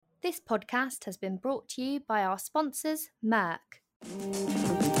This podcast has been brought to you by our sponsors, Merck.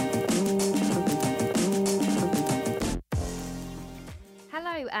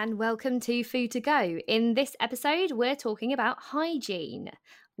 Hello and welcome to Food to Go. In this episode, we're talking about hygiene.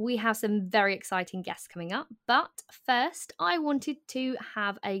 We have some very exciting guests coming up, but first I wanted to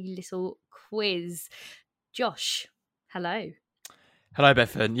have a little quiz. Josh, hello. Hello,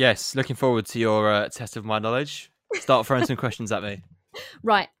 Bethan. Yes, looking forward to your test of my knowledge. Start throwing some questions at me.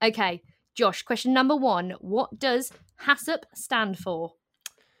 Right, okay. Josh, question number 1. What does HACCP stand for?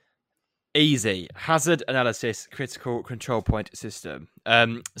 Easy. Hazard Analysis Critical Control Point System.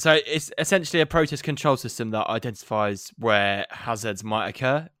 So it's essentially a process control system that identifies where hazards might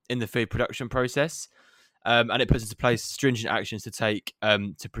occur in the food production process. And it puts into place stringent actions to take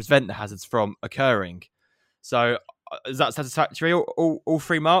to prevent the hazards from occurring. So is that satisfactory? All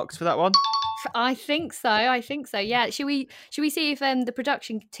 3 marks for that one? I think so. Yeah. Should we see if the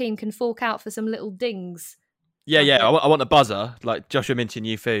production team can fork out for some little dings? Yeah. I want a buzzer, like Joshua Minty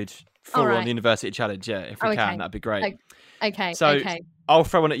New Food, full on University Challenge. Yeah, if we can, that'd be great. Okay. I'll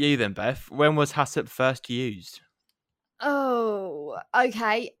throw one at you then, Beth. When was HACCP first used? Oh,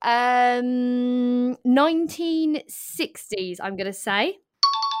 okay. 1960s, I'm going to say.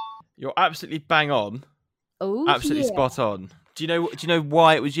 You're absolutely bang on. Oh, absolutely spot on. Do you know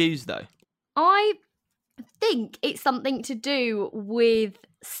why it was used though? I think it's something to do with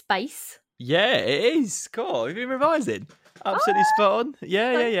space. Yeah, it is. Cool. Have you been revising? Absolutely spot on.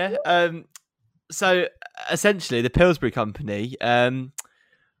 Yeah. So essentially, the Pillsbury Company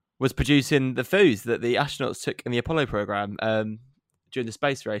was producing the foods that the astronauts took in the Apollo program during the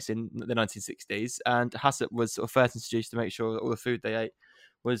space race in the 1960s, and HACCP was sort of first introduced to make sure that all the food they ate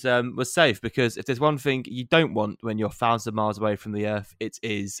was safe. Because if there's one thing you don't want when you're thousands of miles away from the Earth, it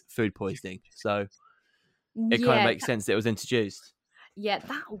is food poisoning. So it kind of makes sense that it was introduced. Yeah,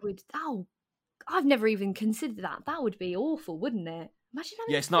 that would. Oh, I've never even considered that. That would be awful, wouldn't it? Imagine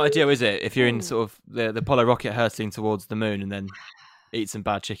having it's not ideal, is it? If you're in sort of the Apollo rocket hurtling towards the moon and then eat some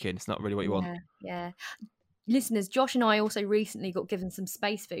bad chicken, it's not really what you want. Yeah. Listeners, Josh and I also recently got given some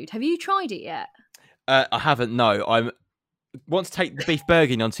space food. Have you tried it yet? I haven't. No, I want to take the beef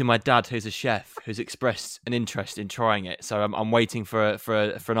bourguignon to my dad, who's a chef, who's expressed an interest in trying it. So I'm waiting for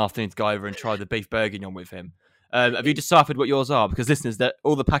an afternoon to go over and try the beef bourguignon with him. Have you deciphered what yours are? Because listeners, that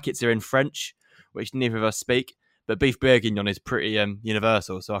all the packets are in French, which neither of us speak. But beef bourguignon is pretty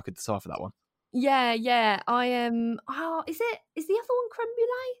universal, so I could decipher that one. Yeah. I am. Is the other one creme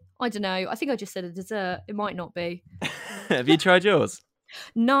brulee? I don't know. I think I just said a dessert. It might not be. Have you tried yours?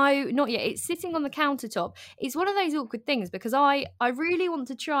 No, not yet. It's sitting on the countertop. It's one of those awkward things because I really want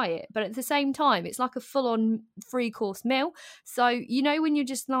to try it, but at the same time, it's like a full-on 3-course meal. So when you're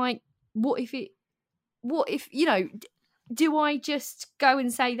just like, what if do I just go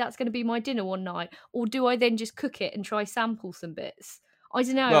and say that's going to be my dinner one night, or do I then just cook it and try sample some bits? I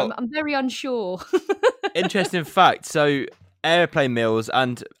don't know. Well, I'm very unsure. Interesting fact. So airplane meals,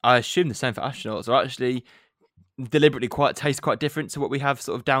 and I assume the same for astronauts, are actually deliberately taste quite different to what we have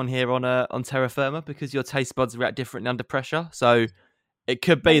sort of down here on terra firma, because your taste buds react differently under pressure. So it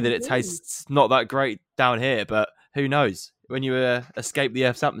could be that it tastes not that great down here, but who knows? When you escape the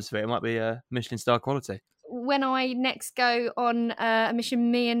Earth's atmosphere, it might be Michelin star quality. When I next go on a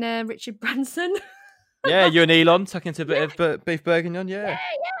mission, me and Richard Branson. Yeah, you and Elon tuck into a bit of beef bourguignon. Yeah,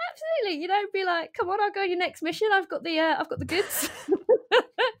 absolutely. Be like, come on, I'll go on your next mission. I've got the goods.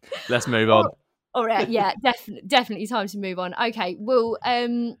 Let's move on. All right, yeah, definitely time to move on. Okay, well,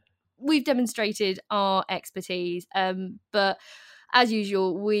 we've demonstrated our expertise, but as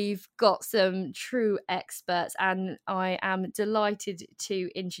usual, we've got some true experts, and I am delighted to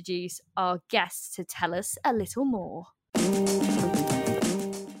introduce our guests to tell us a little more.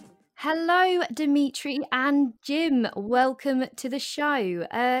 Hello, Dimitri and Jim. Welcome to the show.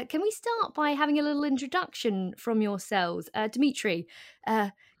 Can we start by having a little introduction from yourselves? Dimitri,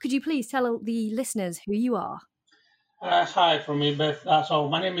 could you please tell the listeners who you are? Hi, from me, Beth. So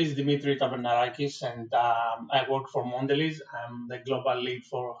my name is Dimitri Tabernarakis, and I work for Mondelez. I'm the global lead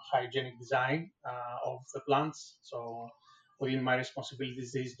for hygienic design of the plants. So within my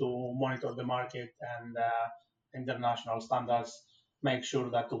responsibilities is to monitor the market and international standards, make sure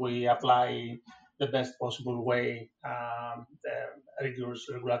that we apply the best possible way the rigorous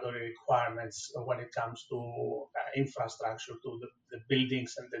regulatory requirements when it comes to infrastructure, to the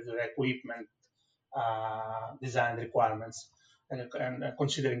buildings and the equipment design requirements, and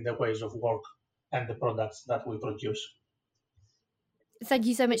considering the ways of work and the products that we produce. Thank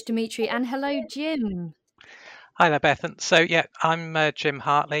you so much, Dimitri. And hello, Jim. Hi there, Bethan. So yeah, I'm Jim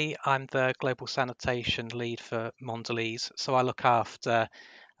Hartley. I'm the Global Sanitation Lead for Mondelez. So I look after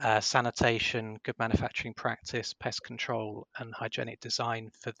sanitation, good manufacturing practice, pest control, and hygienic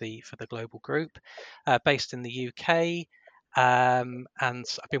design for the global group, based in the UK. And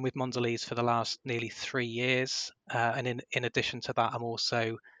I've been with Mondelez for the last nearly 3 years. And in addition to that, I'm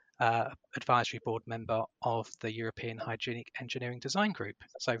also advisory board member of the European Hygienic Engineering Design Group.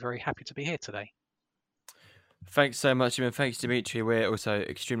 So very happy to be here today. Thanks so much, Jim, and thanks, Dimitri. We're also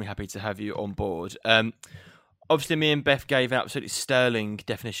extremely happy to have you on board. Obviously, me and Beth gave an absolutely sterling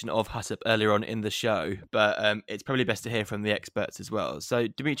definition of HACCP earlier on in the show, but it's probably best to hear from the experts as well. So,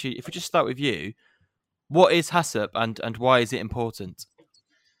 Dimitri, if we just start with you, what is HACCP and why is it important?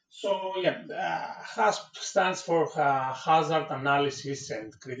 So yeah, HASP stands for Hazard Analysis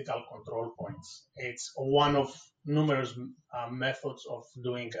and Critical Control Points. It's one of numerous methods of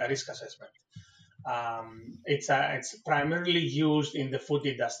doing a risk assessment. It's primarily used in the food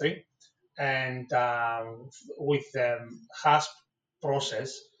industry, and with the HASP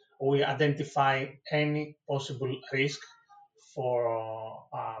process, we identify any possible risk for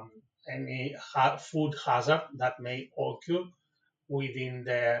any food hazard that may occur within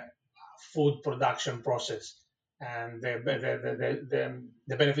the food production process. And the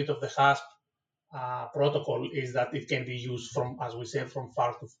benefit of the HASP protocol is that it can be used from, as we say, from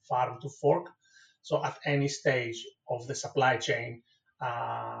farm to fork. So at any stage of the supply chain,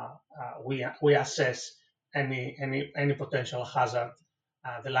 we assess any potential hazard,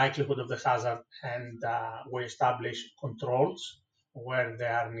 the likelihood of the hazard, and we establish controls where they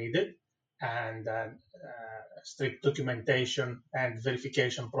are needed, and strict documentation and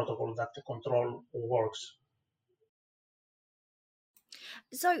verification protocol that the control works.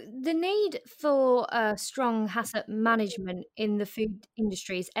 So the need for strong HACCP management in the food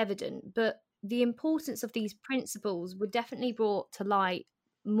industry is evident, but the importance of these principles were definitely brought to light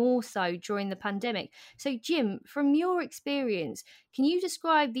more so during the pandemic. So, Jim, from your experience, can you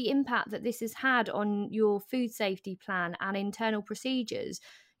describe the impact that this has had on your food safety plan and internal procedures?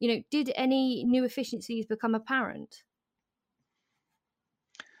 Did any new efficiencies become apparent?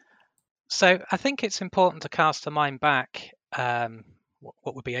 So I think it's important to cast a mind back,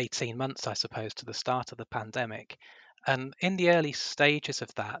 what would be 18 months, I suppose, to the start of the pandemic. And in the early stages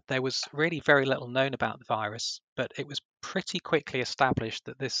of that, there was really very little known about the virus, but it was pretty quickly established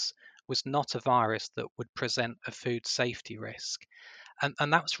that this was not a virus that would present a food safety risk.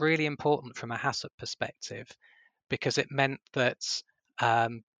 And that was really important from a HACCP perspective, because it meant that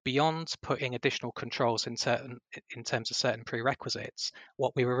beyond putting additional controls in terms of certain prerequisites,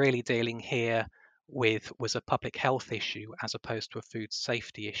 what we were really dealing here with was a public health issue as opposed to a food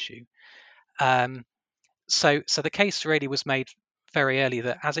safety issue. So the case really was made very early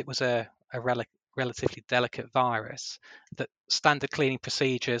that as it was a relatively delicate virus, that standard cleaning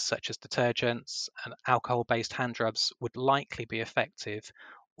procedures such as detergents and alcohol-based hand rubs would likely be effective,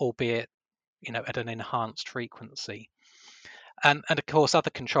 albeit at an enhanced frequency. And of course, other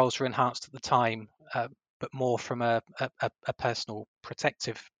controls were enhanced at the time, but more from a personal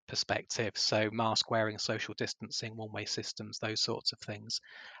protective perspective. So mask wearing, social distancing, one-way systems, those sorts of things.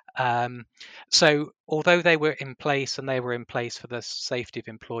 So although they were in place and they were in place for the safety of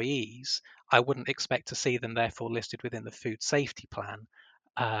employees, I wouldn't expect to see them therefore listed within the food safety plan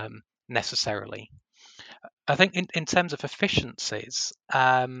necessarily. I think in terms of efficiencies,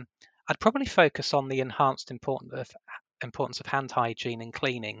 I'd probably focus on the enhanced importance of hand hygiene and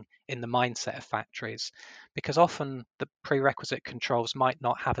cleaning in the mindset of factories, because often the prerequisite controls might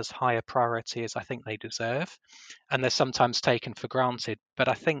not have as high a priority as I think they deserve, and they're sometimes taken for granted. But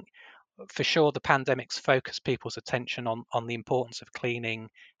I think for sure the pandemic's focused people's attention on the importance of cleaning,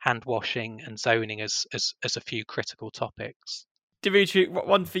 hand washing, and zoning as a few critical topics. Dimitri,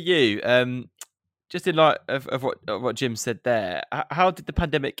 one for you. Just in light of what Jim said there, how did the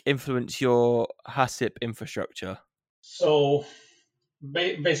pandemic influence your HACCP infrastructure? So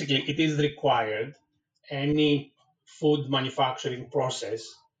basically, it is required any food manufacturing process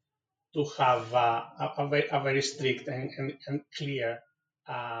to have a very strict and clear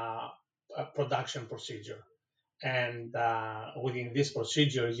production procedure. And within this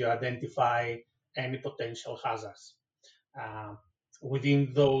procedure, you identify any potential hazards. Uh,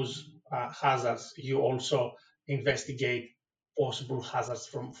 Within those hazards, you also investigate possible hazards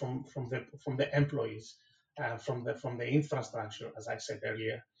from the employees, from the infrastructure, as I said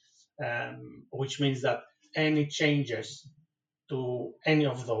earlier, which means that any changes to any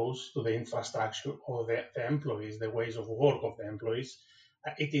of those, to the infrastructure or the employees, the ways of work of the employees,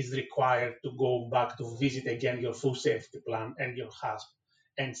 it is required to go back to visit again your food safety plan and your HASP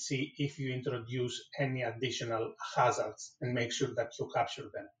and see if you introduce any additional hazards and make sure that you capture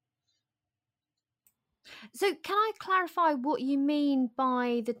them. So, can I clarify what you mean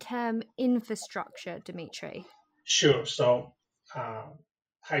by the term infrastructure, Dimitri? Sure. So, uh,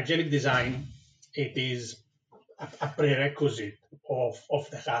 hygienic design, it is a prerequisite of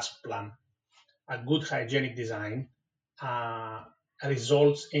the HASP plan. A good hygienic design uh,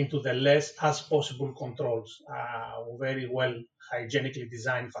 results into the less as possible controls. A very well hygienically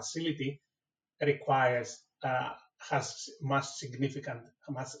designed facility requires has much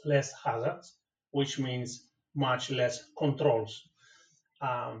less hazards, which means much less controls.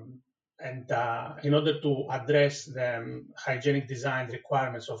 Um, and in order to address the hygienic design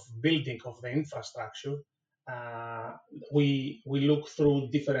requirements of building of the infrastructure, uh, we look through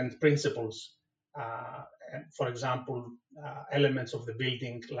different principles. For example, elements of the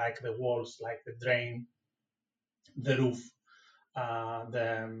building like the walls, like the drain, the roof,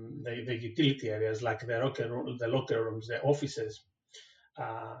 the utility areas like the locker rooms, the offices,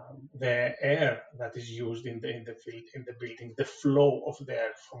 the air that is used in the building, the flow of the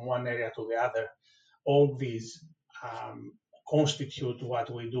air from one area to the other. All these um, constitute what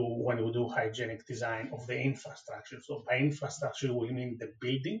we do when we do hygienic design of the infrastructure. So by infrastructure, we mean the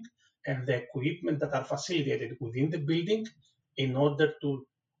building and the equipment that are facilitated within the building in order to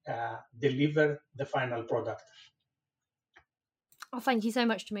deliver the final product. Oh, thank you so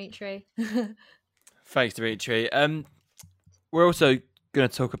much, Dimitri. Thanks, Dimitri. We're also going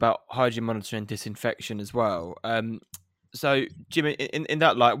to talk about hygiene monitoring and disinfection as well. So, Jimmy, in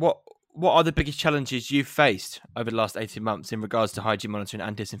that light, what are the biggest challenges you've faced over the last 18 months in regards to hygiene monitoring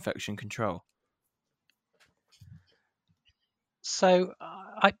and disinfection control? So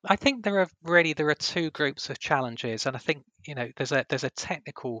I think there are two groups of challenges, and I think there's a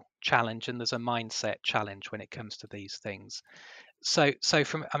technical challenge and there's a mindset challenge when it comes to these things. So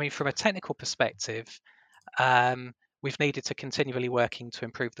from a technical perspective, we've needed to continually working to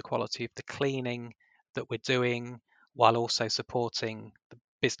improve the quality of the cleaning that we're doing, while also supporting the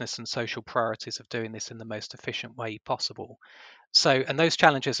business and social priorities of doing this in the most efficient way possible. And those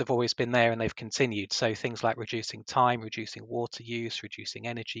challenges have always been there and they've continued. So things like reducing time, reducing water use, reducing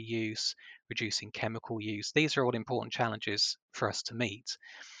energy use, reducing chemical use, these are all important challenges for us to meet.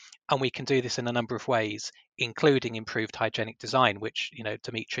 And we can do this in a number of ways, including improved hygienic design, which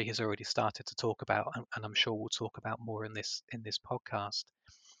Dimitri has already started to talk about, and I'm sure we'll talk about more in this podcast.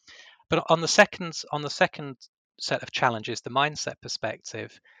 But on the second set of challenges, the mindset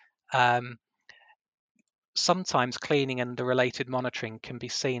perspective, sometimes cleaning and the related monitoring can be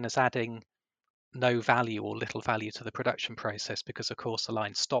seen as adding no value or little value to the production process, because of course the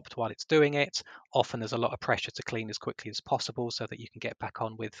line stopped while it's doing it. Often there's a lot of pressure to clean as quickly as possible so that you can get back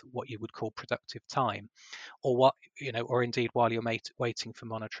on with what you would call productive time, or indeed while you're waiting for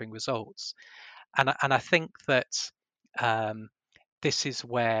monitoring results. And I think that this is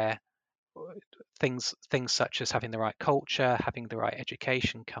where things such as having the right culture, having the right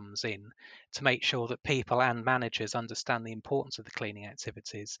education comes in, to make sure that people and managers understand the importance of the cleaning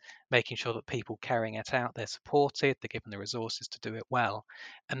activities, making sure that people carrying it out, they're supported, they're given the resources to do it well.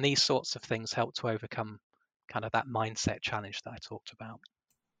 And these sorts of things help to overcome kind of that mindset challenge that I talked about.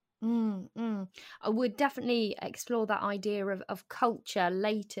 I would definitely explore that idea of culture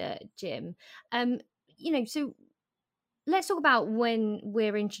later, Jim. So let's talk about when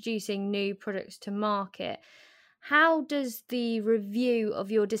we're introducing new products to market. How does the review of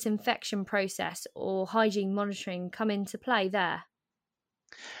your disinfection process or hygiene monitoring come into play there?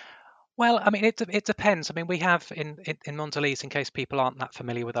 Well, it depends. We have in Mondelez, in case people aren't that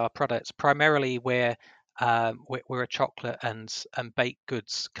familiar with our products, primarily we're a chocolate and baked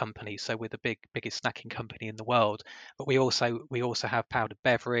goods company, so we're the biggest snacking company in the world. But we also have powdered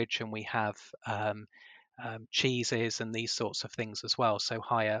beverage, and we have cheeses and these sorts of things as well, so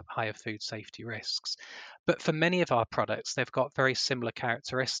higher food safety risks. But for many of our products, they've got very similar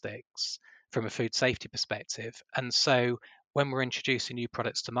characteristics from a food safety perspective, and so when we're introducing new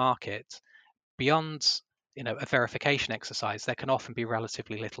products to market, beyond a verification exercise, there can often be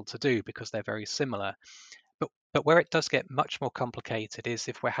relatively little to do because they're very similar. But where it does get much more complicated is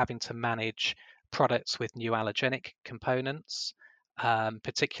if we're having to manage products with new allergenic components,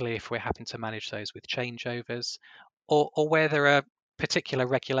 particularly if we're having to manage those with changeovers, or where there are particular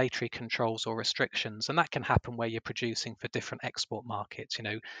regulatory controls or restrictions, and that can happen where you're producing for different export markets.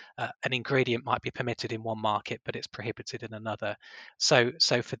 An ingredient might be permitted in one market, but it's prohibited in another. So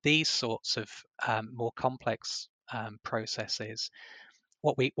for these sorts of more complex processes,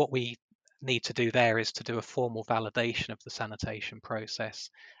 what we need to do there is to do a formal validation of the sanitation process,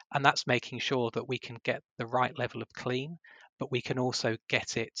 and that's making sure that we can get the right level of clean, but we can also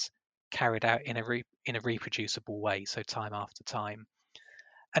get it carried out in a reproducible way, so time after time.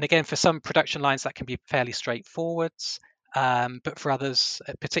 And again, for some production lines, that can be fairly straightforward. But for others,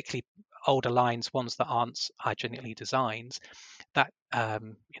 particularly older lines, ones that aren't hygienically designed, that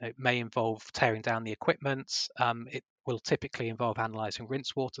may involve tearing down the equipment. It will typically involve analysing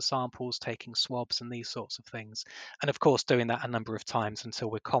rinse water samples, taking swabs, and these sorts of things. And of course, doing that a number of times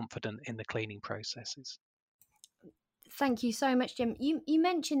until we're confident in the cleaning processes. Thank you so much, Jim. You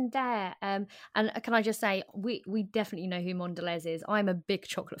mentioned there, and can I just say, we definitely know who Mondelez is. I'm a big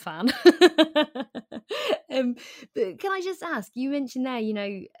chocolate fan. But can I just ask, you mentioned there,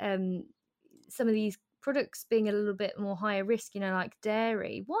 some of these products being a little bit more higher risk, like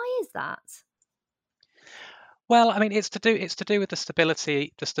dairy. Why is that? Well, I mean, it's to do with the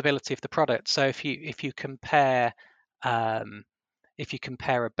stability of the product. So if you compare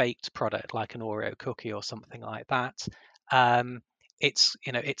a baked product like an Oreo cookie or something like that, it's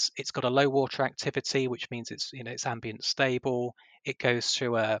got a low water activity, which means it's ambient stable. It goes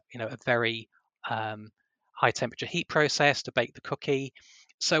through a very high temperature heat process to bake the cookie.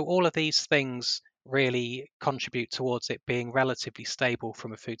 So all of these things really contribute towards it being relatively stable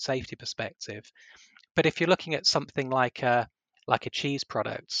from a food safety perspective. But if you're looking at something like a cheese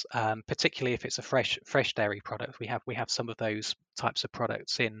product, particularly if it's a fresh dairy product, we have some of those types of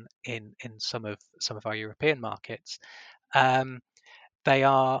products in some of our European markets. They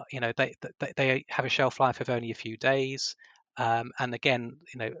are they have a shelf life of only a few days, and again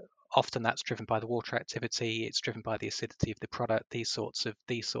often that's driven by the water activity. It's driven by the acidity of the product. These sorts of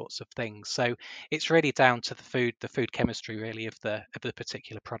things. So it's really down to the food chemistry really of the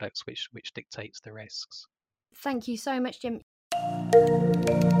particular products which dictates the risks. Thank you so much, Jim.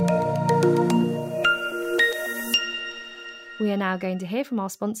 We are now going to hear from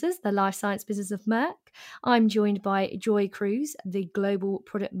our sponsors, the life science business of Merck. I'm joined by Joy Cruz, the Global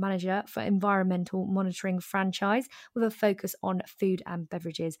Product Manager for Environmental Monitoring franchise with a focus on food and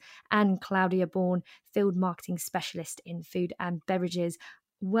beverages, and Claudia Bourne, Field Marketing Specialist in food and beverages.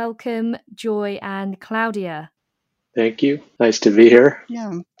 Welcome, Joy and Claudia. Thank you. Nice to be here.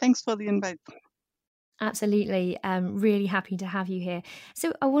 Yeah, thanks for the invite. Absolutely. Really happy to have you here.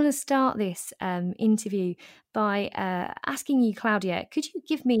 So I want to start this interview by asking you, Claudia, could you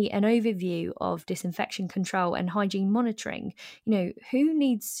give me an overview of disinfection control and hygiene monitoring? Who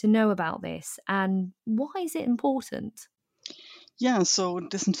needs to know about this and why is it important? Yeah, so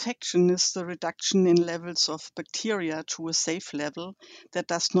disinfection is the reduction in levels of bacteria to a safe level that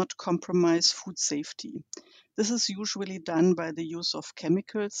does not compromise food safety. This is usually done by the use of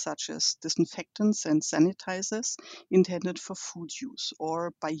chemicals such as disinfectants and sanitizers intended for food use,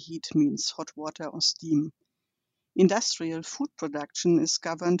 or by heat means hot water or steam. Industrial food production is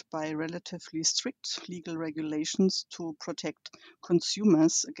governed by relatively strict legal regulations to protect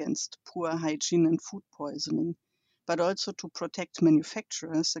consumers against poor hygiene and food poisoning, but also to protect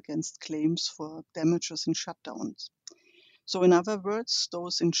manufacturers against claims for damages and shutdowns. So, in other words,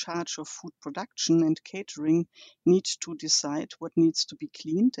 those in charge of food production and catering need to decide what needs to be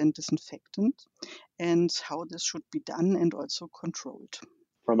cleaned and disinfected and how this should be done and also controlled.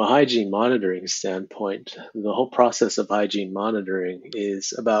 From a hygiene monitoring standpoint, the whole process of hygiene monitoring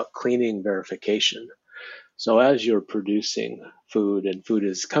is about cleaning verification. So as you're producing food and food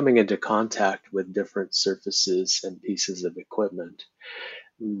is coming into contact with different surfaces and pieces of equipment,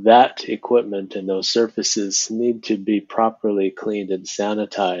 that equipment and those surfaces need to be properly cleaned and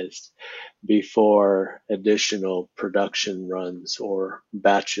sanitized before additional production runs or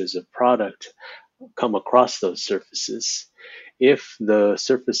batches of product come across those surfaces. If the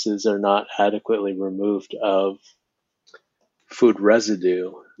surfaces are not adequately removed of food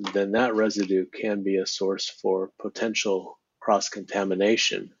residue, then that residue can be a source for potential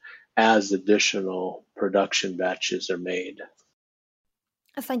cross-contamination as additional production batches are made.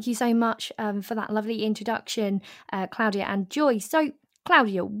 Thank you so much for that lovely introduction, Claudia and Joy. So,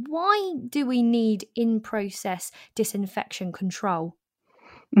 Claudia, why do we need in-process disinfection control?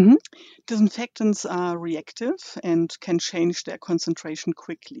 Mm-hmm. Disinfectants are reactive and can change their concentration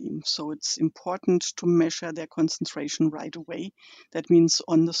quickly. So it's important to measure their concentration right away. That means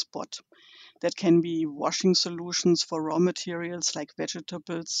on the spot. That can be washing solutions for raw materials like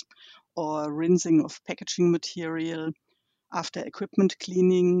vegetables or rinsing of packaging material after equipment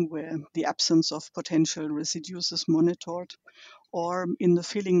cleaning where the absence of potential residues is monitored, or in the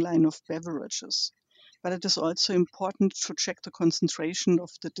filling line of beverages. But it is also important to check the concentration of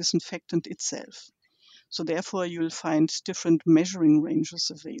the disinfectant itself. So therefore, you'll find different measuring ranges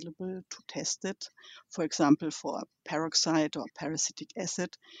available to test it, for example, for peroxide or peracetic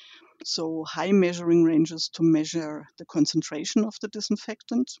acid, So high measuring ranges to measure the concentration of the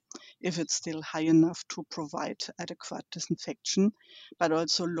disinfectant, if it's still high enough to provide adequate disinfection, but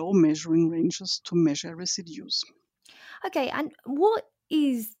also low measuring ranges to measure residues. Okay, and what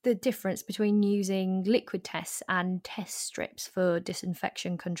is the difference between using liquid tests and test strips for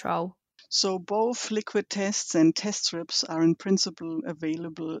disinfection control? So both liquid tests and test strips are in principle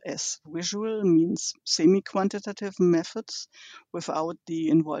available as visual, means semi-quantitative methods without the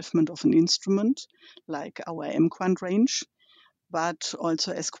involvement of an instrument, like our mQuant range, but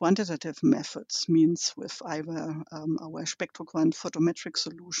also as quantitative methods, means with either our SpectroQuant photometric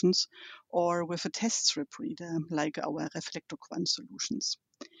solutions or with a test strip reader, like our ReflectoQuant solutions.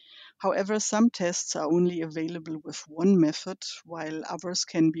 However, some tests are only available with one method, while others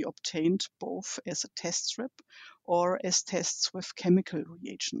can be obtained both as a test strip or as tests with chemical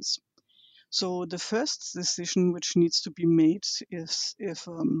reagents. So the first decision which needs to be made is if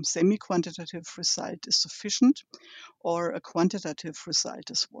a semi-quantitative result is sufficient or a quantitative result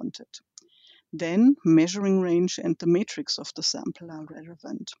is wanted. Then measuring range and the matrix of the sample are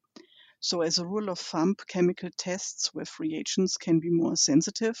relevant. So as a rule of thumb, chemical tests with reagents can be more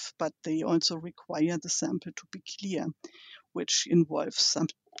sensitive, but they also require the sample to be clear, which involves some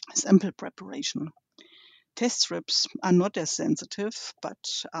sample preparation. Test strips are not as sensitive, but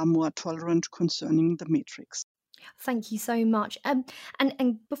are more tolerant concerning the matrix. Thank you so much. And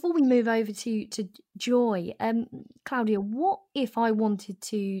before we move over to Joy, Claudia, what if I wanted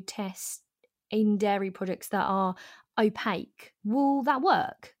to test in dairy products that are opaque? Will that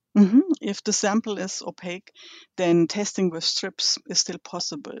work? If the sample is opaque, then testing with strips is still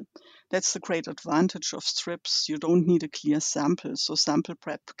possible. That's the great advantage of strips. You don't need a clear sample, so sample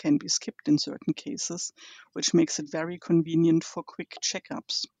prep can be skipped in certain cases, which makes it very convenient for quick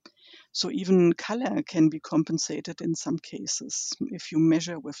checkups. So even color can be compensated in some cases if you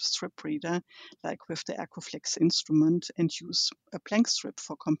measure with a strip reader, like with the Acroflex instrument, and use a blank strip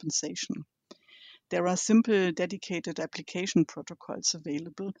for compensation. There are simple dedicated application protocols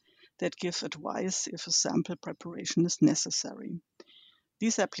available that give advice if a sample preparation is necessary.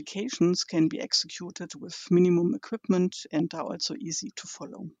 These applications can be executed with minimum equipment and are also easy to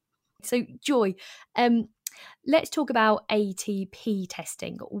follow. So, Joy, let's talk about ATP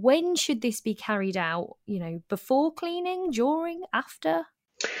testing. When should this be carried out? Before cleaning, during, after?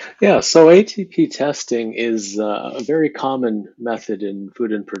 Yeah, so ATP testing is a very common method in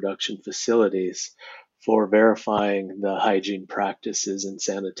food and production facilities for verifying the hygiene practices and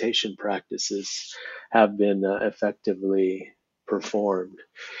sanitation practices have been effectively performed.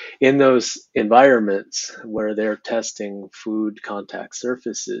 In those environments where they're testing food contact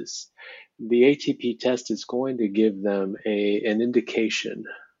surfaces, the ATP test is going to give them an indication,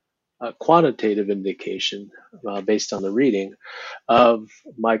 a quantitative indication based on the reading of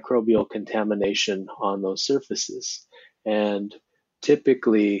microbial contamination on those surfaces. And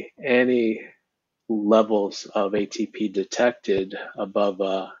typically, any levels of ATP detected above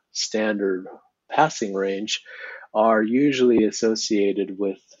a standard passing range are usually associated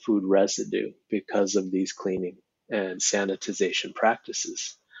with food residue because of these cleaning and sanitization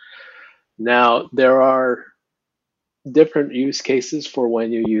practices. Now, there are different use cases for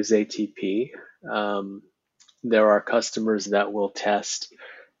when you use ATP. There are customers that will test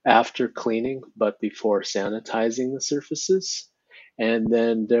after cleaning but before sanitizing the surfaces. And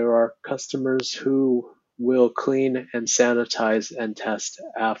then there are customers who will clean and sanitize and test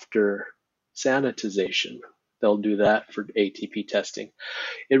after sanitization. They'll do that for ATP testing.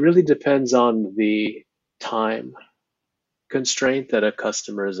 It really depends on the time constraint that a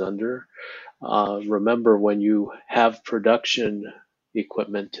customer is under. Remember, when you have production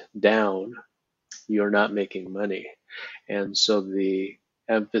equipment down, you're not making money. And so the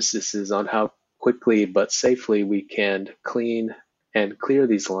emphasis is on how quickly but safely we can clean and clear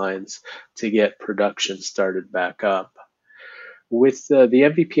these lines to get production started back up. With the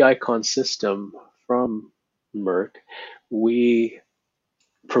MVP Icon system from Merck, we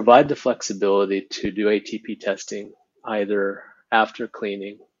provide the flexibility to do ATP testing either after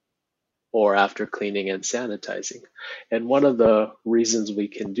cleaning or after cleaning and sanitizing. And one of the reasons we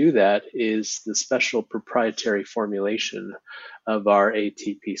can do that is the special proprietary formulation of our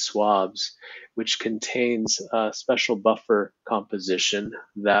ATP swabs, which contains a special buffer composition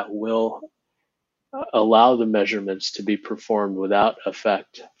that will allow the measurements to be performed without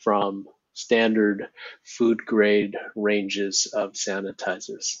effect from standard food grade ranges of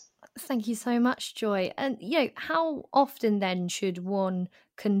sanitizers. Thank you so much, Joy. And how often then should one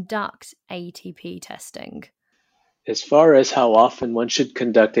conduct ATP testing? As far as how often one should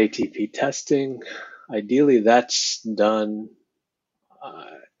conduct ATP testing, ideally that's done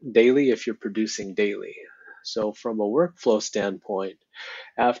daily if you're producing daily. So from a workflow standpoint,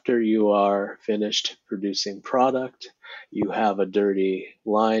 after you are finished producing product, you have a dirty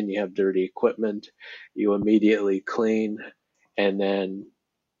line, you have dirty equipment, you immediately clean and then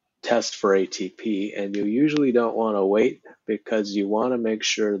test for ATP. And you usually don't want to wait because you want to make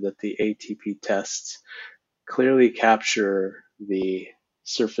sure that the ATP tests clearly capture the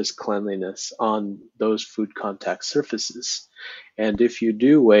surface cleanliness on those food contact surfaces. And if you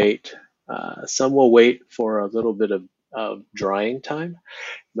do wait, some will wait for a little bit of drying time.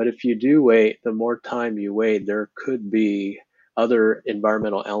 But if you do wait, the more time you wait, there could be other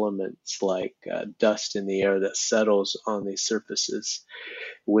environmental elements like dust in the air that settles on these surfaces,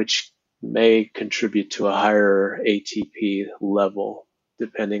 which may contribute to a higher ATP level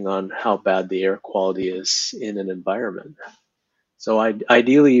depending on how bad the air quality is in an environment. So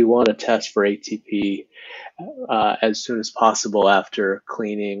ideally, you want to test for ATP as soon as possible after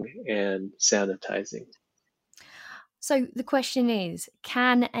cleaning and sanitizing. So the question is,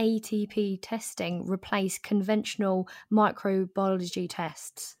 can ATP testing replace conventional microbiology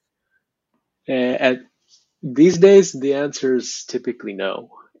tests? These days, the answer is typically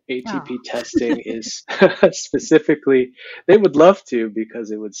no. ATP testing is specifically, they would love to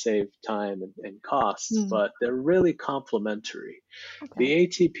because it would save time and costs, but they're really complementary. Okay. The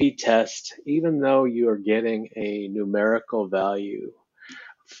ATP test, even though you are getting a numerical value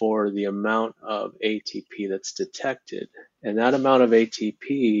for the amount of ATP that's detected, and that amount of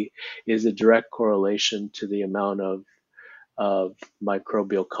ATP is a direct correlation to the amount of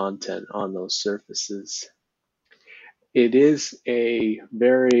microbial content on those surfaces. It is a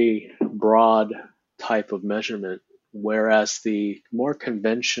very broad type of measurement, whereas the more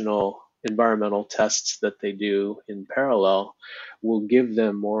conventional environmental tests that they do in parallel will give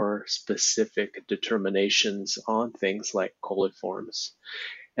them more specific determinations on things like coliforms.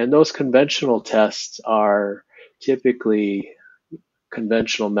 And those conventional tests are typically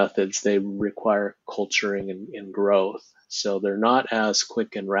conventional methods. They require culturing and growth. So they're not as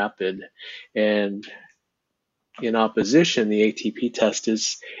quick and rapid. And in opposition, the ATP test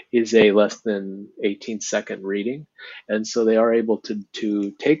is a less than 18-second reading. And so they are able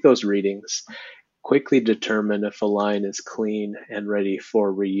to take those readings, quickly determine if a line is clean and ready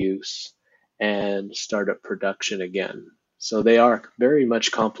for reuse, and start up production again. So they are very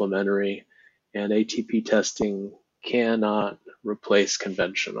much complementary, and ATP testing cannot replace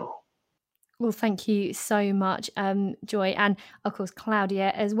conventional. Well, thank you so much, Joy, and of course, Claudia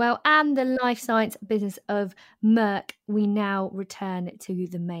as well, and the life science business of Merck. We now return to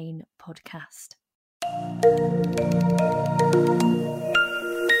the main podcast.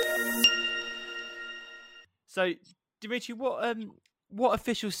 So, Dimitri, what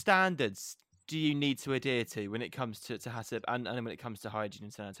official standards do you need to adhere to when it comes to HACCP and when it comes to hygiene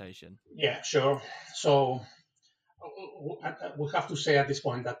and sanitation? Yeah, sure. So we have to say at this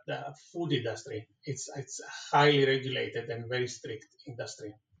point that the food industry it's a highly regulated and very strict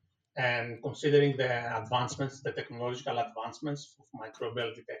industry. And considering the advancements, the technological advancements of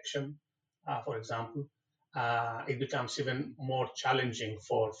microbial detection, for example, it becomes even more challenging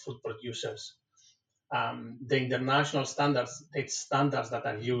for food producers. The international standards, its standards that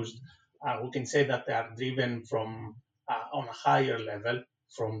are used, we can say that they are driven from on a higher level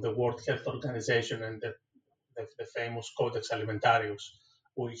from the World Health Organization and the famous Codex Alimentarius,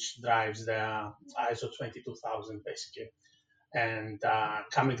 which drives the ISO 22000 basically, and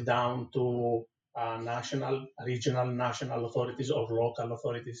coming down to national authorities or local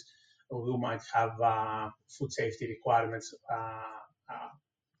authorities who might have food safety requirements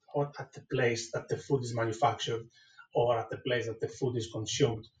or at the place that the food is manufactured or at the place that the food is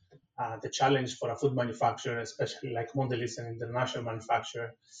consumed. The challenge for a food manufacturer, especially like Mondelez, an international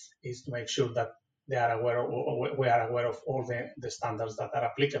manufacturer, is to make sure that we are aware of all the standards that are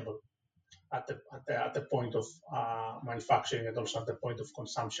applicable at the point of manufacturing and also at the point of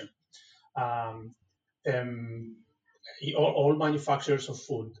consumption. Um, all manufacturers of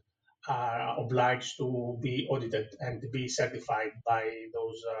food are obliged to be audited and be certified by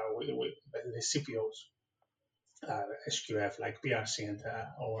those the CPOs, SQF like PRC and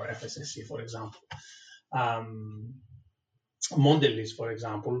or FSSC, for example. Mondelez, for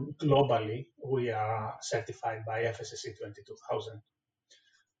example, globally, we are certified by FSSC 22000.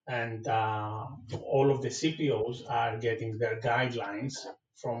 And all of the CPOs are getting their guidelines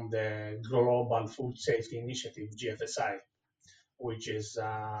from the Global Food Safety Initiative, GFSI, which is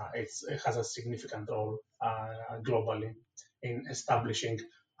it has a significant role globally in establishing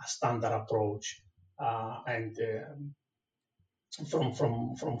a standard approach and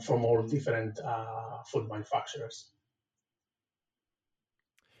from all different food manufacturers.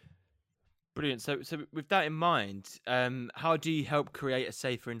 Brilliant. So with that in mind, how do you help create a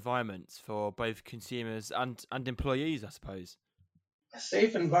safer environment for both consumers and employees, I suppose? A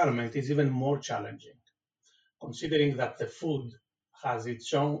safe environment is even more challenging, considering that the food has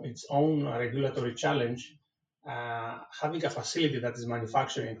its own regulatory challenge. Having a facility that is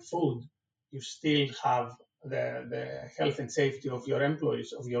manufacturing food, you still have the health and safety of your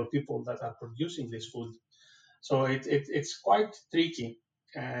employees, of your people that are producing this food. So it's quite tricky,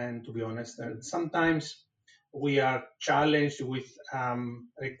 and to be honest, and sometimes we are challenged with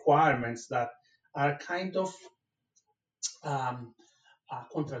requirements that are kind of um,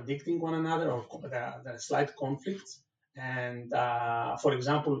 contradicting one another, or there are slight conflicts. And for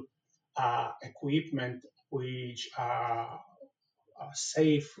example, equipment which are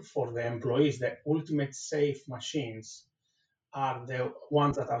safe for the employees, the ultimate safe machines, are the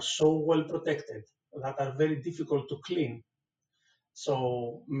ones that are so well protected that are very difficult to clean.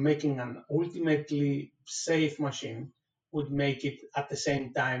 So making an ultimately safe machine would make it at the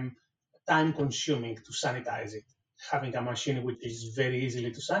same time consuming to sanitize it. Having a machine which is very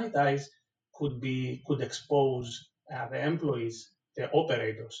easily to sanitize could expose the employees, the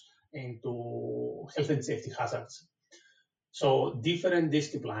operators, into health and safety hazards. So different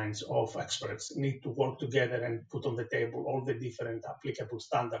disciplines of experts need to work together and put on the table all the different applicable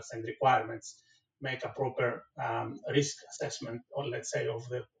standards and requirements, make a proper risk assessment, or let's say of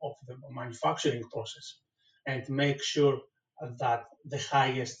the manufacturing process, and make sure that the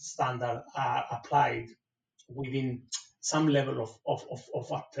highest standard are applied within some level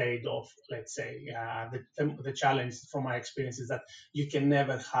of a trade-off, let's say. The challenge from my experience is that you can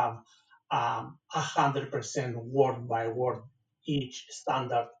never have 100% word by word each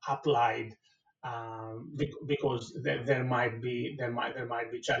standard applied, because there might be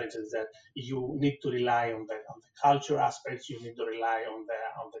challenges that you need to rely on the culture aspects. You need to rely on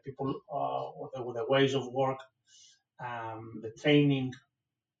the people, the ways of work, the training,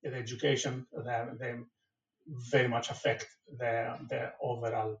 the education. They very much affect the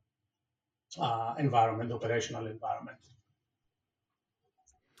overall environment, operational environment.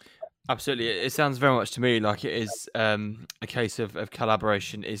 Absolutely. It sounds very much to me like it is a case of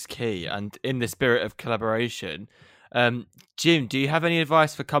collaboration is key. And in the spirit of collaboration, Jim, do you have any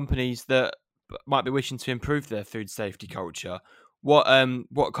advice for companies that might be wishing to improve their food safety culture? What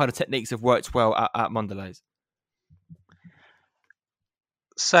kind of techniques have worked well at Mondelez?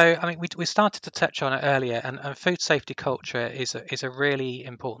 So, I mean, we started to touch on it earlier, and food safety culture is a really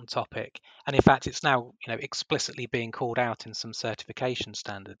important topic, and in fact, it's now explicitly being called out in some certification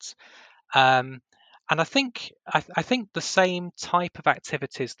standards. Um, and I think the same type of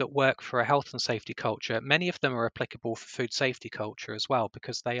activities that work for a health and safety culture, many of them are applicable for food safety culture as well,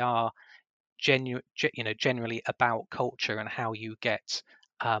 because they are generally about culture and how you get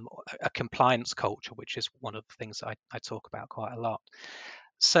a compliance culture, which is one of the things that I talk about quite a lot.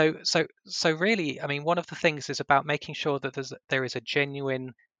 So really, I mean, one of the things is about making sure that there is a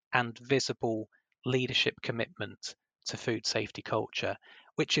genuine and visible leadership commitment to food safety culture,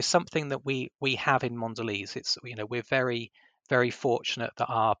 which is something that we have in Mondelez. It's we're very fortunate that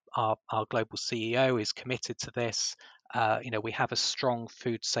our global CEO is committed to this. We have a strong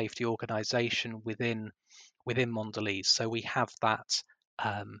food safety organization within Mondelez, so we have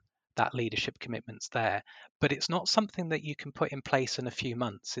that leadership commitments there. But it's not something that you can put in place in a few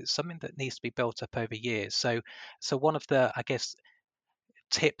months. It's something that needs to be built up over years. So one of the, I guess,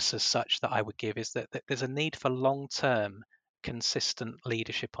 tips as such that I would give is that there's a need for long-term consistent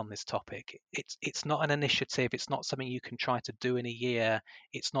leadership on this topic. It's not an initiative. It's not something you can try to do in a year.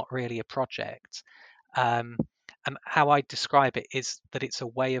 It's not really a project. Um, and how I describe it is that it's a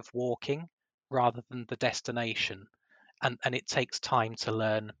way of walking rather than the destination, and it takes time to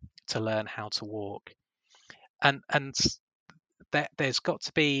learn how to walk. And there's got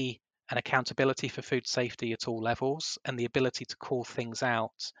to be an accountability for food safety at all levels, and the ability to call things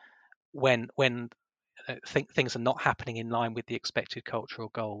out when things are not happening in line with the expected cultural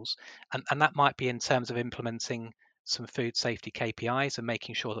goals. And that might be in terms of implementing some food safety KPIs and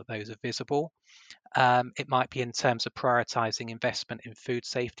making sure that those are visible. It might be in terms of prioritizing investment in food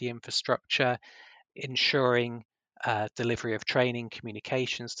safety infrastructure, ensuring delivery of training,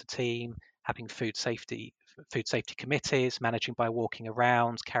 communications to team, having food safety committees, managing by walking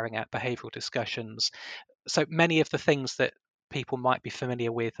around, carrying out behavioural discussions. So many of the things that people might be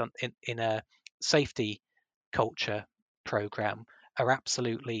familiar with in a safety culture program are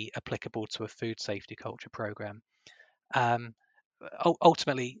absolutely applicable to a food safety culture program.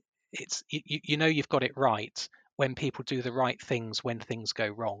 Ultimately, it's you've got it right when people do the right things when things go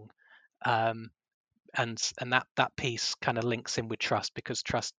wrong. And that piece kind of links in with trust, because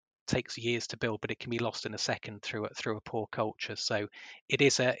trust takes years to build, but it can be lost in a second through a poor culture. So it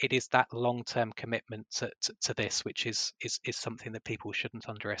is that long-term commitment to this, which is something that people shouldn't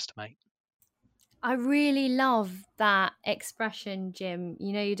underestimate. I really love that expression, Jim.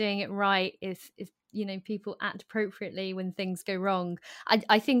 You're doing it right if people act appropriately when things go wrong.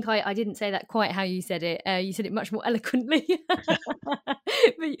 I think I didn't say that quite how you said it. You said it much more eloquently,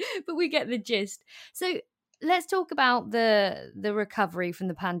 but we get the gist. So let's talk about the recovery from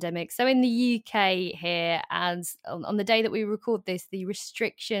the pandemic. So in the UK here, as on the day that we record this, the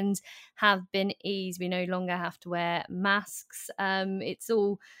restrictions have been eased. We no longer have to wear masks. It's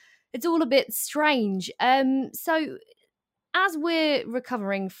all a bit strange. So as we're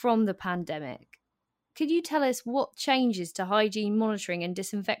recovering from the pandemic, could you tell us what changes to hygiene monitoring and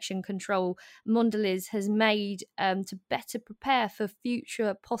disinfection control Mondelez has made to better prepare for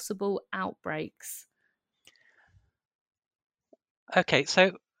future possible outbreaks? Okay,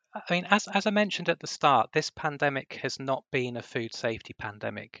 so I mean, as I mentioned at the start, this pandemic has not been a food safety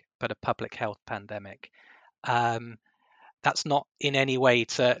pandemic, but a public health pandemic. That's not in any way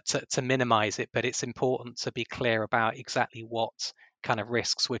to minimize it, but it's important to be clear about exactly what kind of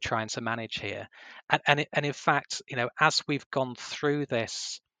risks we're trying to manage here. And in fact, as we've gone through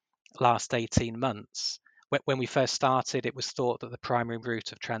this last 18 months, when we first started, it was thought that the primary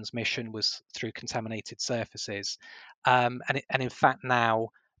route of transmission was through contaminated surfaces. And in fact, now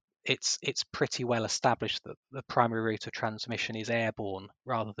it's pretty well established that the primary route of transmission is airborne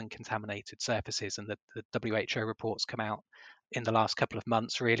rather than contaminated surfaces, and the WHO reports come out in the last couple of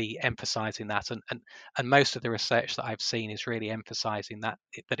months really emphasizing that, and most of the research that I've seen is really emphasizing that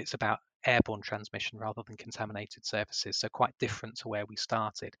it's about airborne transmission rather than contaminated surfaces, so quite different to where we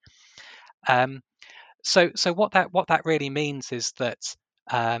started. So what that really means is that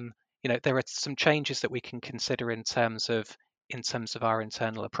there are some changes that we can consider in terms of our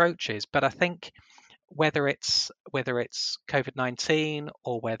internal approaches, but I think whether it's COVID-19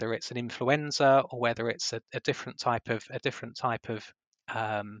 or whether it's an influenza or whether it's a different type of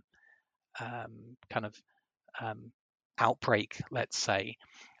kind of outbreak, let's say,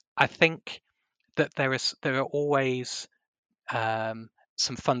 I think that there are always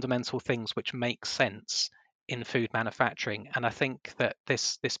some fundamental things which make sense in food manufacturing, and I think that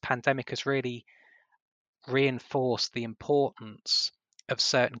this pandemic has really reinforced the importance of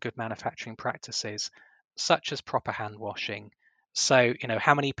certain good manufacturing practices, such as proper hand washing. So,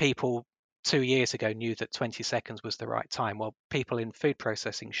 how many people 2 years ago knew that 20 seconds was the right time? Well, people in food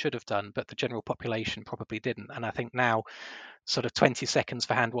processing should have done, but the general population probably didn't. And I think now, sort of 20 seconds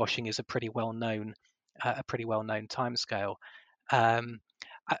for hand washing is a pretty well known timescale. And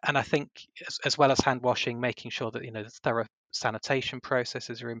I think, as well as hand washing, making sure that thorough sanitation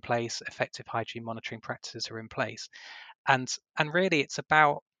processes are in place, effective hygiene monitoring practices are in place, and really it's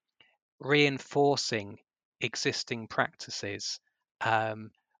about reinforcing existing practices,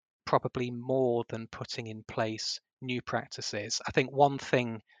 probably more than putting in place new practices. I think one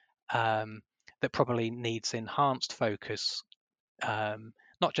thing that probably needs enhanced focus,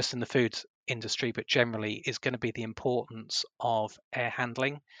 not just in the food industry but generally, is going to be the importance of air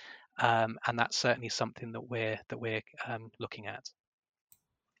handling, and that's certainly something that we're looking at.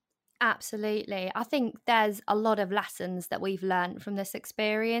 Absolutely. I think there's a lot of lessons that we've learned from this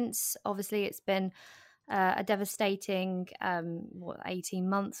experience. Obviously, it's been a devastating 18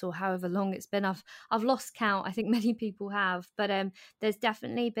 months or however long it's been. I've lost count. I think many people have, but there's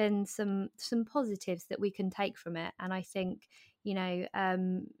definitely been some positives that we can take from it, and I think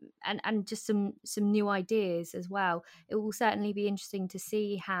and just some new ideas as well. It will certainly be interesting to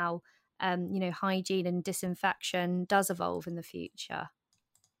see how hygiene and disinfection does evolve in the future.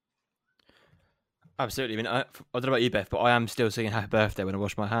 Absolutely. I mean, I don't know about you, Beth, but I am still singing "Happy Birthday" when I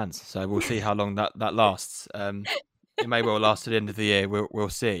wash my hands. So we'll see how long that lasts. It may well last to the end of the year. We'll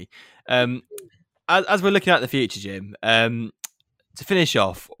see. As we're looking at the future, Jim, to finish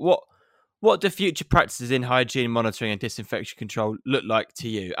off, what do future practices in hygiene monitoring and disinfection control look like to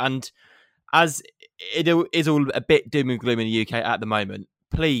you? And as it is all a bit doom and gloom in the UK at the moment,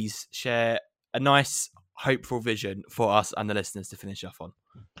 please share a nice, hopeful vision for us and the listeners to finish off on.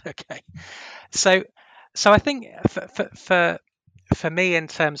 Okay, so I think for me, in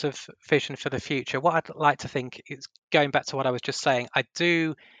terms of vision for the future, what I'd like to think is, going back to what I was just saying, I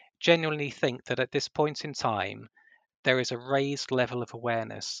do genuinely think that at this point in time, there is a raised level of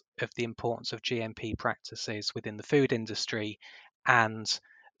awareness of the importance of GMP practices within the food industry and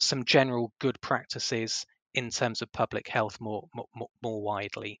some general good practices in terms of public health more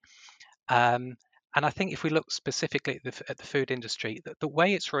widely. And I think if we look specifically at the food industry, the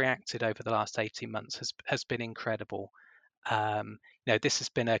way it's reacted over the last 18 months has been incredible. This has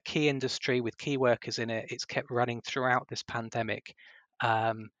been a key industry with key workers in it. It's kept running throughout this pandemic,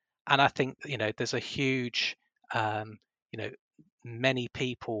 and I think there's a huge, many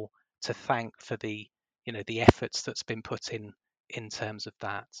people to thank for the the efforts that's been put in terms of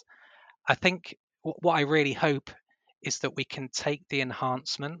that. I think what I really hope is that we can take the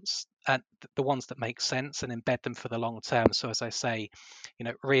enhancements and the ones that make sense and embed them for the long term. So as I say,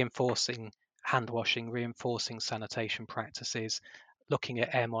 reinforcing hand washing, reinforcing sanitation practices, looking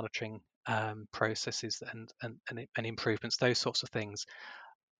at air monitoring processes and improvements, those sorts of things.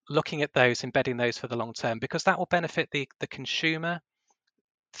 Looking at those, embedding those for the long term, because that will benefit the consumer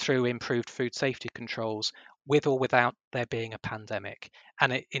through improved food safety controls, with or without there being a pandemic.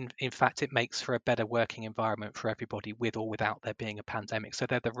 And in fact, it makes for a better working environment for everybody, with or without there being a pandemic. So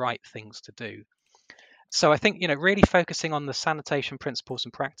they're the right things to do. So I think, really focusing on the sanitation principles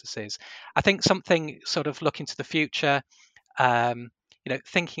and practices. I think something sort of looking to the future,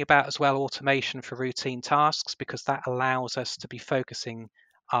 thinking about as well automation for routine tasks, because that allows us to be focusing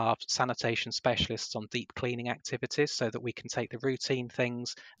our sanitation specialists on deep cleaning activities, so that we can take the routine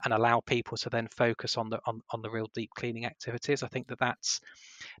things and allow people to then focus on the real deep cleaning activities. I think that's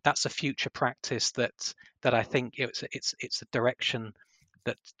a future practice that I think it's a direction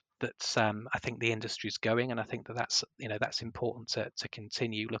that I think the industry is going, and I think that's important to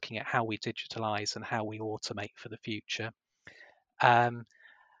continue looking at how we digitalize and how we automate for the future.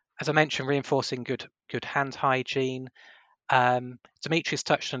 As I mentioned, reinforcing good hand hygiene. Demetrius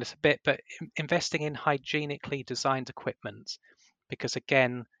touched on this a bit, but investing in hygienically designed equipment, because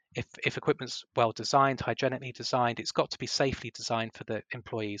again, if equipment's well designed, hygienically designed, it's got to be safely designed for the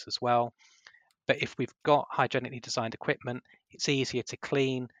employees as well. But if we've got hygienically designed equipment, it's easier to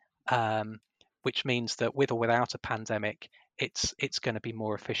clean, which means that with or without a pandemic, it's going to be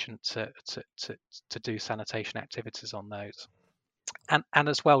more efficient to do sanitation activities on those. And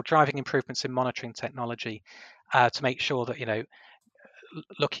as well, driving improvements in monitoring technology to make sure that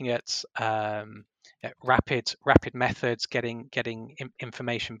looking at rapid methods, getting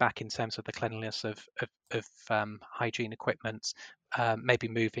information back in terms of the cleanliness of hygiene equipment, maybe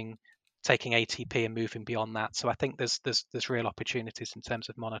taking ATP and moving beyond that. So I think there's real opportunities in terms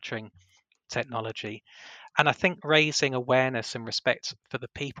of monitoring technology. And I think raising awareness and respect for the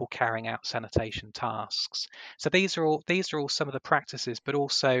people carrying out sanitation tasks. So these are all some of the practices, but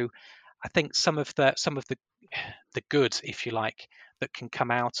also I think some of the good, if you like, that can come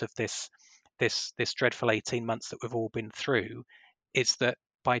out of this dreadful 18 months that we've all been through, is that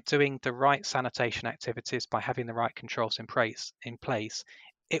by doing the right sanitation activities, by having the right controls in place,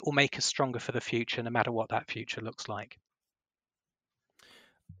 it will make us stronger for the future, no matter what that future looks like.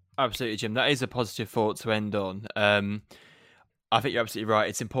 Absolutely, Jim. That is a positive thought to end on. I think you're absolutely right.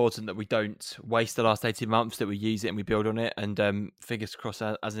 It's important that we don't waste the last 18 months, that we use it and we build on it. And fingers crossed,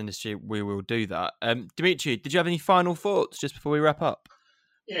 as an industry, we will do that. Dimitri, did you have any final thoughts just before we wrap up?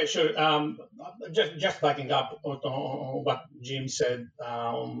 Yeah, sure. Just backing up on what Jim said,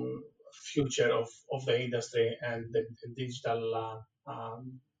 future of the industry and the digital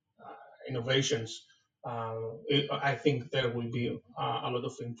innovations. I think there will be a lot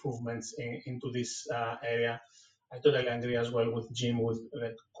of improvements into this area. I totally agree as well with Jim with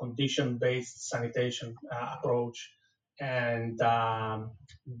the condition-based sanitation approach and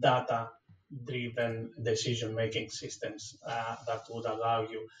data-driven decision-making systems that would allow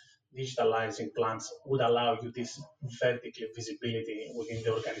you, digitalizing plants would allow you this vertical visibility within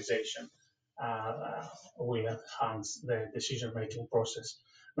the organization, will enhance the decision-making process.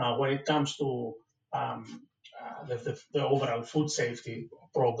 Now, when it comes to the overall food safety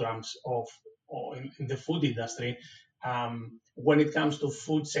programs in the food industry, when it comes to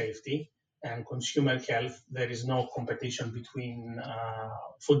food safety and consumer health, there is no competition between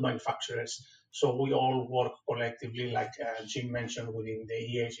food manufacturers. So we all work collectively, like Jim mentioned, within the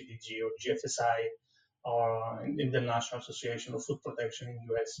EHEDG or GFSI or in the National Association of Food Protection in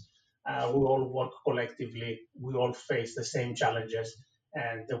the US. We all work collectively. We all face the same challenges.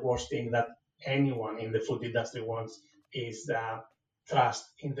 And the worst thing that anyone in the food industry wants is trust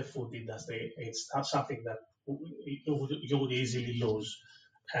in the food industry. It's not something that you would easily lose.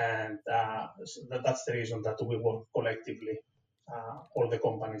 And so that's the reason that we work collectively, all the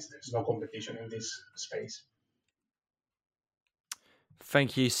companies. There's no competition in this space.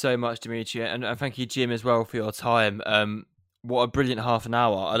 Thank you so much, Dimitri, and thank you, Jim, as well, for your time. What a brilliant half an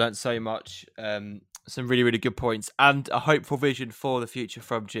hour. I learned so much, some really, really good points, and a hopeful vision for the future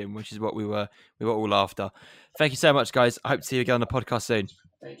from Jim, which is what we were all after. Thank you so much, guys. I hope to see you again on the podcast soon.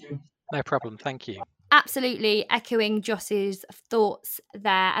 Thank you. No problem. Thank you. Absolutely echoing Joss's thoughts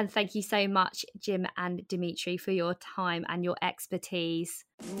there. And thank you so much, Jim and Dimitri, for your time and your expertise.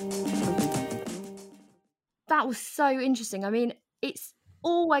 That was so interesting. I mean, it's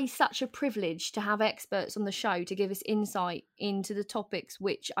always such a privilege to have experts on the show to give us insight into the topics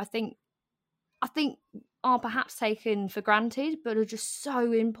which I think are perhaps taken for granted, but are just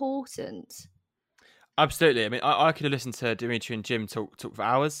so important. Absolutely. I mean, I could have listened to Dimitri and Jim talk for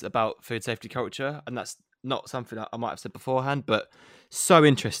hours about food safety culture, and that's not something I might have said beforehand, but so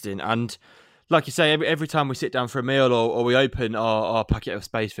interesting. And like you say, every time we sit down for a meal or we open our packet of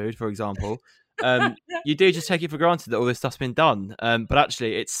space food, for example, you do just take it for granted that all this stuff's been done. But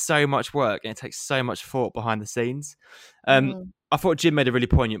actually, it's so much work and it takes so much thought behind the scenes. I thought Jim made a really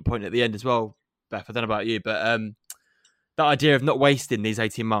poignant point at the end as well, Beth. I don't know about you, but that idea of not wasting these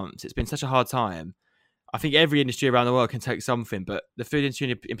 18 months, it's been such a hard time. I think every industry around the world can take something, but the food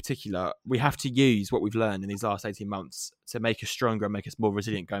industry in particular, we have to use what we've learned in these last 18 months to make us stronger and make us more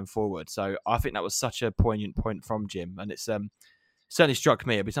resilient going forward. So I think that was such a poignant point from Jim, and it's certainly struck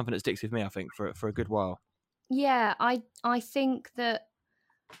me. It'll be something that sticks with me, I think, for a good while. Yeah, I think that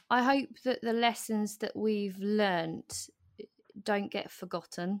I hope that the lessons that we've learnt don't get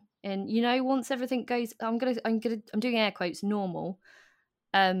forgotten. And once everything goes, I'm doing air quotes, normal.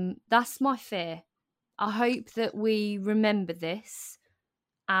 That's my fear. I hope that we remember this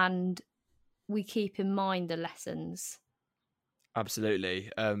and we keep in mind the lessons.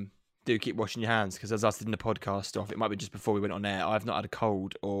 Absolutely. Do keep washing your hands, because as I said in the podcast off, it might be just before we went on air, I've not had a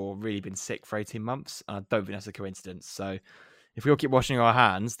cold or really been sick for 18 months. And I don't think that's a coincidence. So if we all keep washing our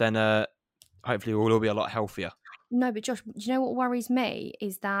hands, then hopefully we'll all be a lot healthier. No, but Josh, do you know what worries me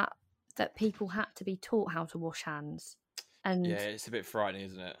is that people had to be taught how to wash hands. And yeah, it's a bit frightening,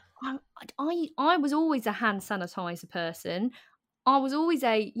 isn't it? I was always a hand sanitizer person. I was always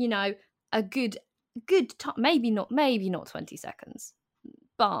a good time, maybe not 20 seconds,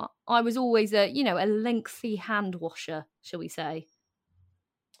 but I was always a lengthy hand washer, shall we say?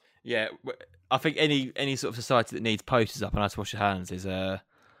 Yeah, I think any sort of society that needs posters up on how to wash your hands is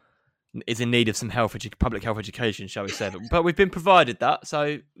in need of some public health education, shall we say? But we've been provided that,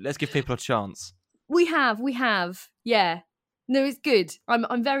 so let's give people a chance. We have, yeah. No, it's good.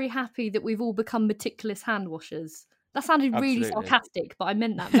 I'm very happy that we've all become meticulous hand washers. That sounded really sarcastic, but I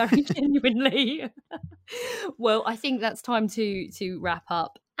meant that very genuinely. Well, I think that's time to wrap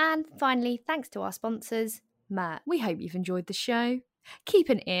up. And finally, thanks to our sponsors, Matt. We hope you've enjoyed the show. Keep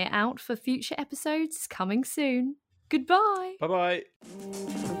an ear out for future episodes coming soon. Goodbye.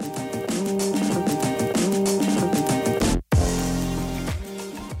 Bye-bye.